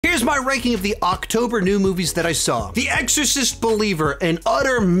Here's my ranking of the October new movies that I saw. The Exorcist Believer, an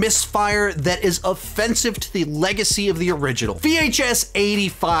utter misfire that is offensive to the legacy of the original. VHS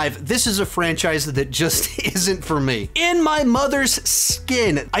 85, this is a franchise that just isn't for me. In My Mother's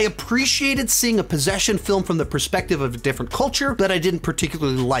Skin, I appreciated seeing a possession film from the perspective of a different culture, but I didn't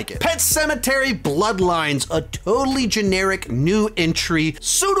particularly like it. Pet Sematary Bloodlines, a totally generic new entry.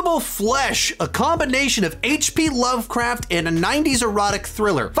 Suitable Flesh, a combination of H.P. Lovecraft and a 90s erotic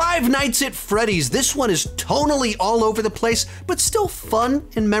thriller. Five Nights at Freddy's, this one is tonally all over the place, but still fun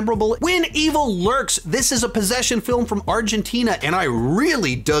and memorable. When Evil Lurks, this is a possession film from Argentina, and I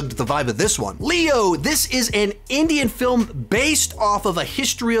really dug the vibe of this one. Leo, this is an Indian film based off of a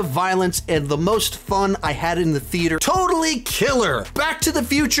history of violence and the most fun I had in the theater. Totally killer. Back to the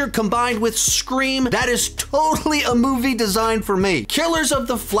Future combined with Scream, that is totally a movie designed for me. Killers of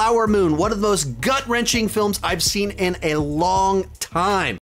the Flower Moon, one of the most gut-wrenching films I've seen in a long time.